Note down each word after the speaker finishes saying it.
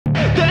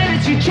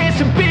chance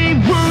to be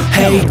ruthless.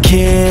 Hey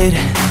kid,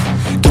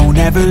 don't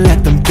ever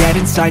let them get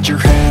inside your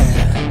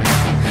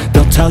head.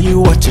 They'll tell you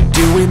what to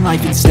do in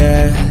life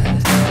instead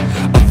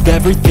of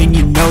everything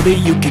you know that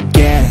you could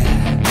get.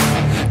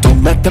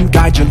 Don't let them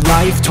guide your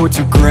life towards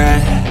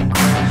regret.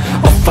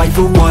 I'll fight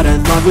for what I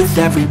love with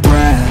every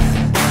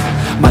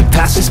breath. My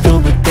past is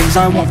filled with things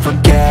I won't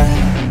forget.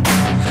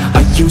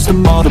 I use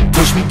them all to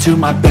push me to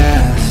my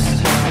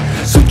best.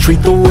 So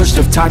treat the worst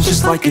of times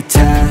just like a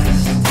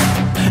test.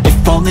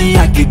 If only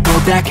I could go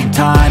back in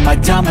time,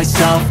 I'd tell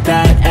myself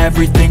that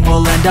everything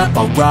will end up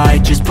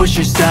alright. Just push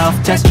yourself,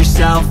 test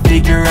yourself,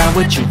 figure out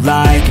what you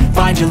like, and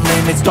find your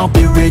limits, don't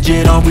be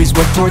rigid, always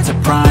work towards a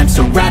prime.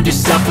 Surround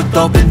yourself with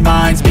open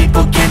minds,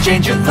 people can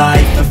change your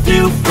life. A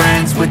few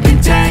friends with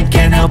intent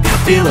can help you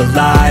feel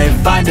alive.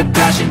 Find a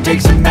passion,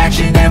 take some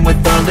action, and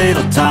with a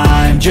little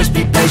time, just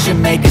be patient,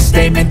 make a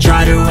statement,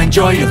 try to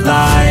enjoy your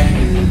life.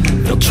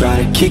 They'll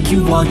try to kick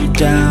you while you're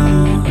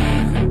down.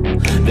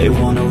 They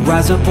wanna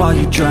rise up while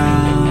you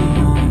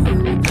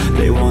drown.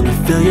 They wanna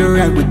fill your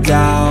head with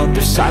doubt.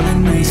 They're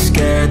silently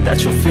scared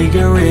that you'll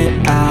figure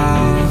it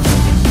out.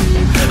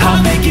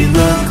 I'll make it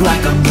look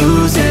like I'm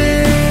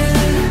losing,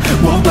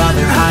 won't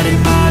bother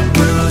hiding my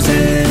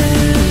bruises.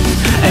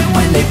 And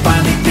when they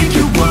finally think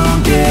you're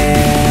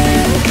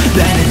wounded,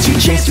 then it's your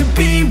chance to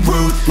be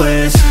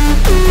ruthless.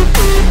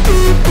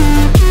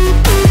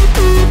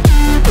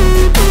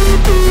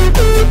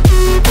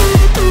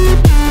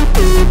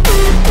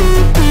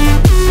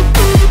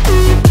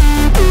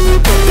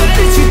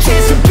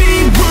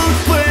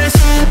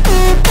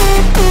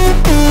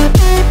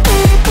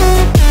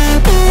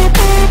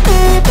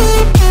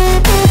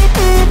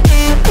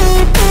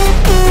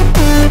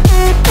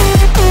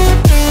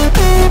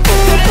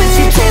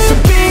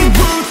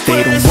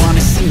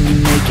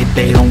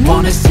 They don't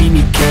wanna see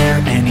me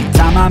care.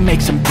 Anytime I make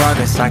some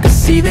progress, I can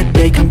see that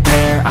they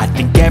compare. I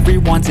think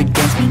everyone's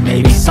against me,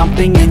 maybe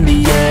something in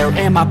the air.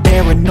 Am I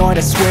paranoid?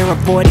 I swear a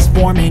void is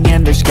forming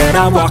and they're scared.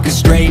 I walk a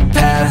straight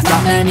path,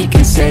 not many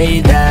can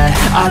say that.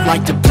 I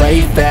like to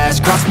play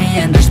fast, cross me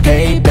and there's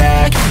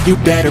payback. You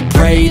better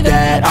pray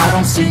that I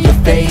don't see your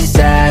face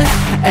at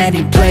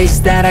any place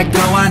that I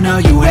go. I know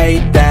you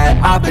hate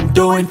that. I've been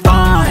doing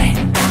fine,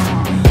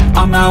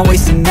 I'm not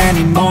wasting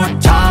any more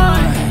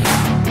time.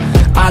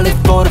 I live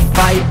for the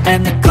fight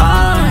and the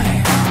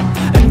climb,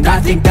 and I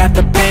think that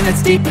the pain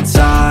that's deep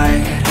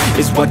inside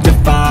is what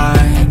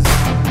defines.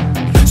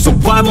 So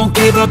I won't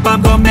give up,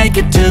 I'm gonna make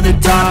it to the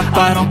top.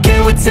 I don't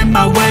care what's in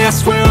my way, I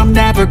swear I'm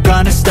never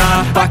gonna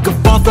stop. I could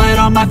fall flat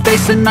on my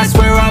face and I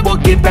swear I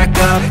won't get back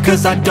up,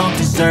 cause I don't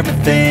deserve a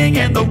thing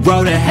and the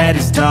road ahead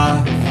is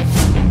tough.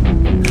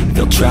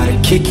 They'll try to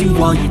kick you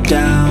while you're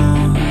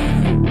down.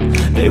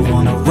 They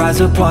wanna rise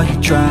up while you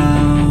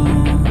drown.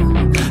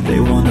 They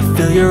wanna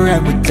fill your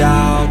head with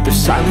doubt. They're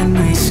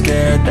silently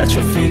scared that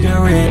you'll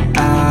figure it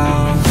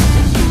out.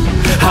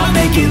 I'll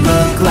make it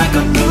look like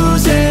I'm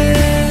losing,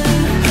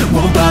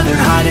 won't bother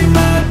hiding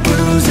my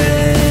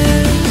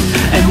bruises.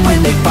 And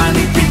when they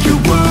finally think you're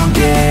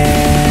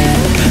wounded,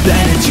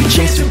 then it's your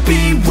chance to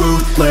be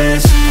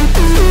ruthless.